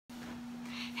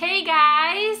Hey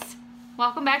guys!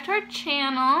 Welcome back to our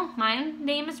channel. My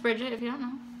name is Bridget, if you don't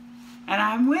know. And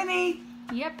I'm Winnie.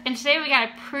 Yep, and today we got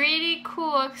a pretty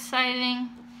cool, exciting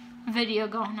video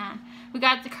going on. We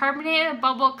got the Carbonated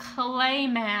Bubble Clay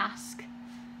Mask.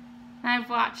 And I've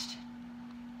watched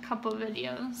a couple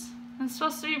videos. It's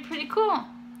supposed to be pretty cool.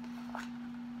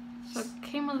 So it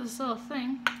came with this little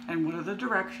thing. And what are the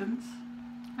directions?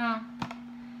 Oh,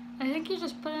 I think you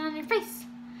just put it on your face.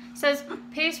 It says,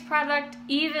 paste product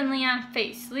evenly on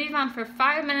face. Leave on for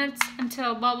 5 minutes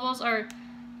until bubbles are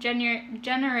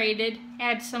generated.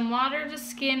 Add some water to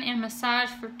skin and massage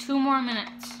for 2 more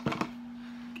minutes. Okay.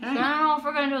 So I don't know if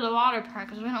we're going to do the water part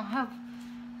because we don't have,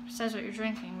 it says what you're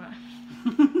drinking, but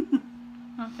I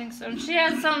don't think so. And she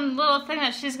has some little thing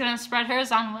that she's going to spread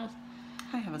hers on with.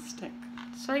 I have a stick.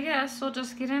 So I guess we'll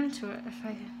just get into it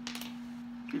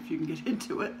if you can get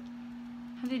into it.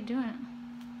 How do you do it?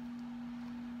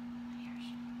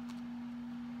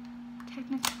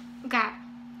 Technically, got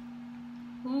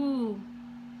it. Ooh,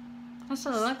 that's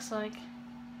what it looks like.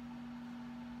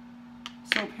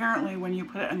 So apparently when you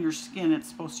put it on your skin, it's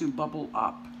supposed to bubble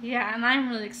up. Yeah, and I'm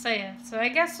really excited. So I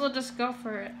guess we'll just go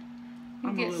for it.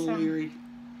 I'm a little leery.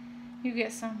 You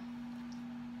get some.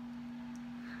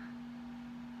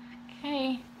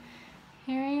 Okay.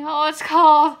 Here you go. Oh, it's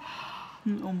cold.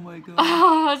 Oh my god.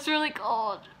 Oh, it's really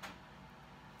cold.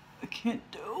 I can't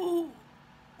do.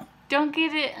 Don't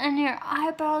get it in your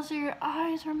eyebrows or your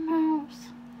eyes or mouth.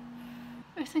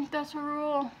 I think that's a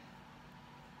rule.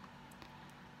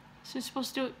 So you're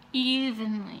supposed to do it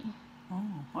evenly.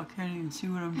 Oh, I can't even see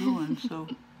what I'm doing, so.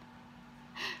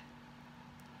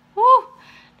 Woo!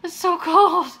 It's so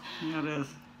cold. Yeah, it is.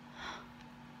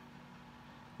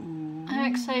 Ooh.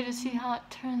 I'm excited to see how it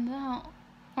turns out.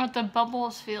 What the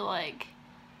bubbles feel like.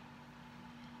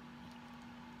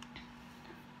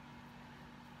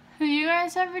 Have you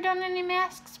guys ever done any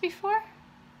masks before?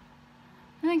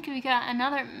 I think we got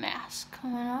another mask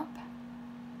coming up.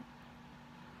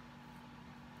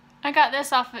 I got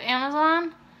this off of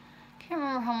Amazon. Can't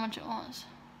remember how much it was.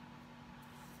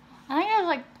 I think it was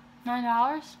like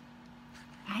 $9.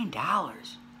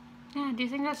 $9? Yeah, do you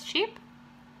think that's cheap?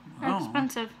 Or No.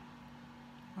 expensive?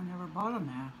 I never bought a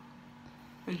mask.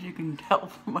 As you can tell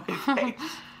from my face.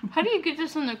 How do you get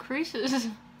this in the creases?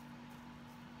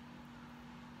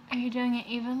 Are you doing it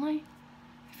evenly?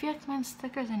 I feel like mine's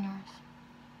thicker than yours.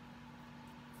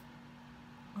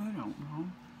 I don't know.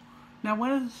 Now,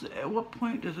 at what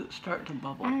point does it start to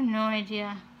bubble? I have no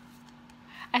idea.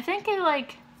 I think it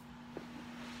like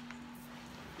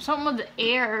something with the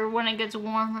air when it gets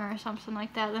warmer or something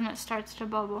like that, then it starts to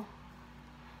bubble.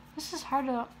 This is hard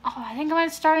to, oh, I think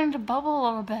mine's starting to bubble a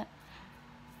little bit.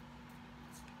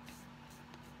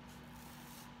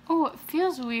 Oh, it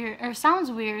feels weird, or sounds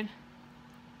weird.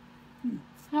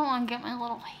 I don't want to get my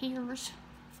little hairs.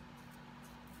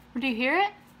 Do you hear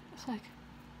it? It's like,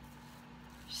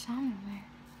 sounding weird.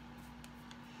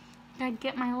 Gotta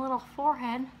get my little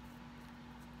forehead.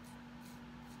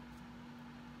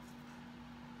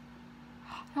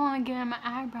 I don't want to get in my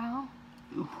eyebrow.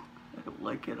 Ooh, I don't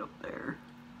like it up there.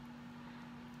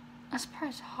 This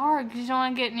part's hard because you don't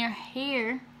want to get in your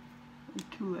hair. It's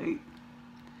too late.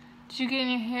 Did you get in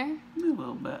your hair? A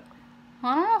little bit.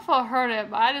 I don't know if I'll hurt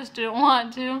it, but I just didn't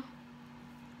want to.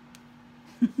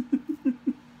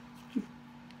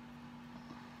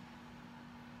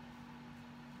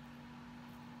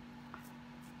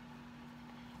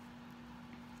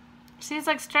 See, it's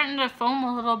like starting to foam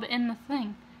a little bit in the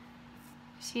thing.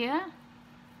 See it?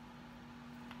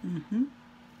 Mm-hmm.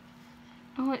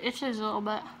 Oh, it itches a little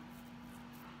bit.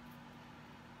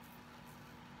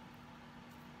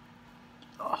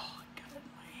 Oh, I got it in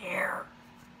my hair.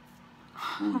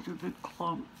 Oh, it's a big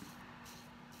clump.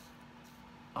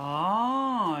 Oh,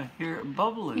 I hear it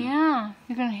bubbling. Yeah,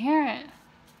 you can hear it.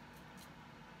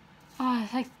 Oh,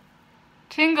 it's like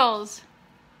tingles.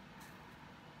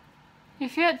 You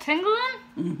feel it tingling?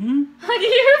 Mm-hmm. Look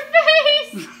at your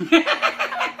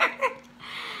face!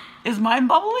 Is mine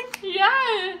bubbling?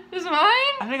 Yeah, is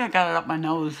mine? I think I got it up my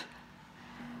nose.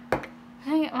 I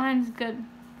think mine's good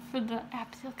for the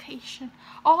application.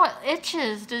 Oh, it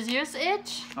itches. Does yours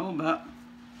itch? Oh, but.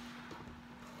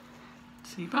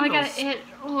 See, Oh, I got an itch.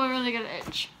 Oh, I really got an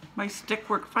itch. My stick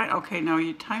worked fine. Okay, now are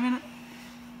you timing it?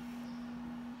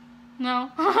 No.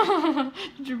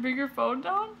 Did you bring your phone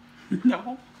down?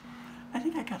 No. I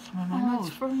think I got some on my nose.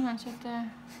 It's 4 minutes right there.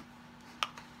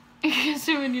 You can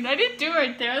zoom in. I didn't do it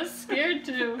right there. I was scared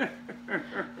to.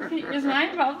 Is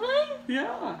mine bubbling?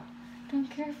 Yeah. Don't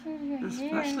care for your hair.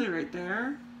 Especially right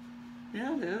there.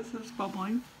 Yeah, it is. It's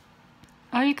bubbling.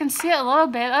 Oh, you can see it a little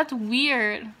bit. That's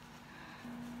weird.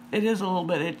 It is a little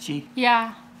bit itchy.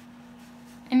 Yeah.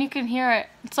 And you can hear it.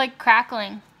 It's like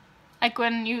crackling. Like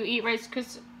when you eat Rice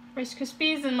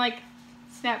Krispies and like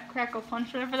snap, crackle,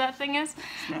 punch, whatever that thing is.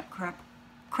 Snap, crap,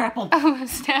 crapple. Oh,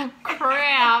 snap,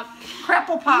 crap.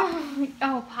 Crapple pop.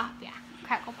 Oh, pop, yeah.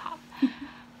 Crackle pop.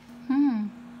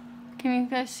 Can you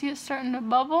guys see it starting to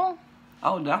bubble?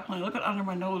 Oh, definitely. Look at under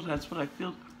my nose. That's what I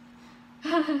feel.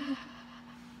 I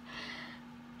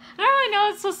don't really know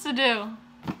what it's supposed to do.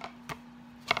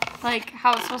 Like,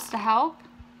 how it's supposed to help.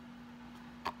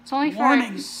 It's only for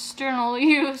external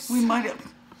use. We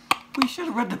should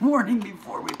have read the warning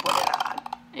before we put it on.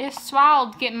 If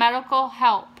swallowed, get medical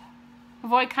help.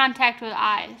 Avoid contact with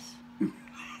eyes.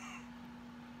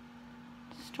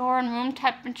 Store in room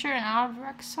temperature and out of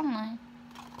direct sunlight.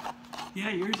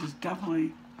 Yeah, yours is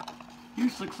definitely...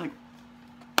 Yours looks like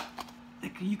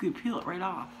you could peel it right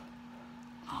off.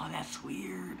 Oh, that's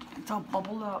weird. It's all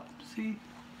bubbled up. See?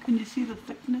 Can you see the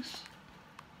thickness?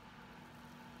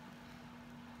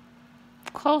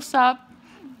 Close up.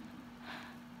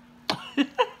 I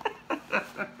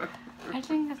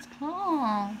think that's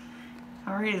cool.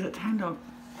 Alright, is it time to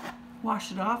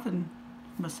wash it off and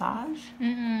massage?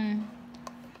 I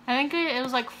think it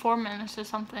was like 4 minutes or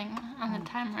something on the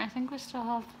timer. I think we still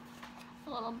have a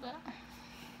little bit.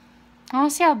 I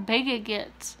want to see how big it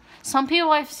gets. Some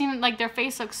people I've seen, like, their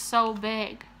face looks so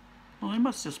big. Well, they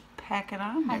must just pack it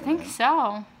on there. I think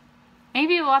so.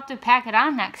 Maybe we'll have to pack it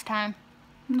on next time.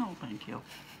 No, thank you.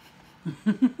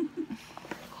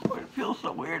 Oh, it feels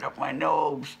so weird up my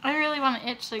nose. I really want to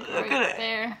itch, like, Look right at it.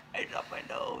 there. It's up my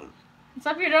nose. It's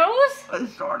up your nose?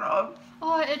 Sort of.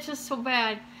 Oh, it itches so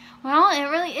bad. Well, it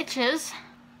really itches.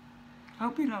 I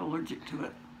hope you're not allergic to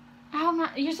it. Oh, my,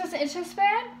 yours doesn't itch this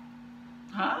bad?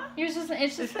 Huh? Yours doesn't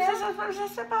itch this bad?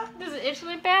 Does it itch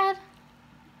really bad?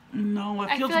 No,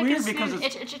 it feels like weird because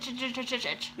it's...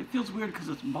 itch. It feels weird because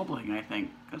it's bubbling, I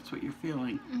think. That's what you're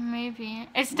feeling. Maybe.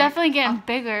 It's definitely getting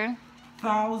bigger.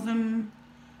 1,000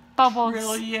 Bubbles.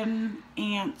 trillion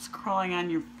ants crawling on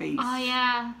your face. Oh,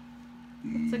 yeah.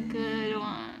 That's a good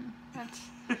one. That's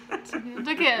a good...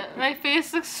 Look at it. My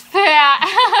face looks fat.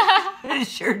 It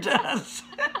sure does.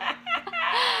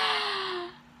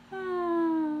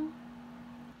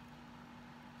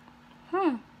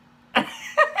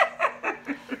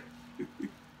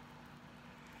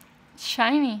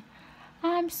 Shiny.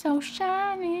 I'm so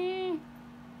shiny.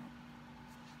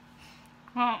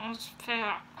 That was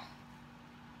fat.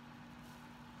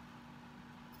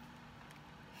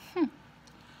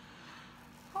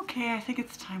 Okay, I think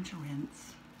it's time to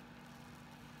rinse.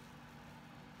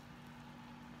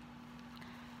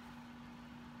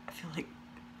 I feel like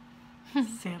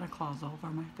Santa Claus all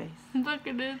over my face. Look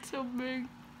at it, it's so big.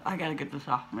 I gotta get this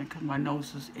off me because my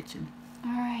nose is itching.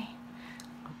 Alright.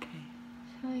 Okay.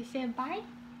 Shall we say bye?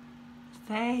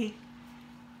 Say.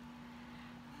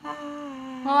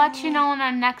 We'll let you know in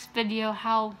our next video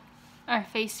how our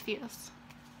face feels.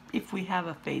 If we have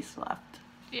a face left.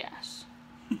 Yes.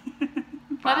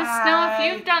 Let us know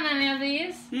if you've done any of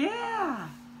these. Yeah.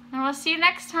 And we'll see you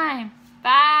next time.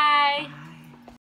 Bye.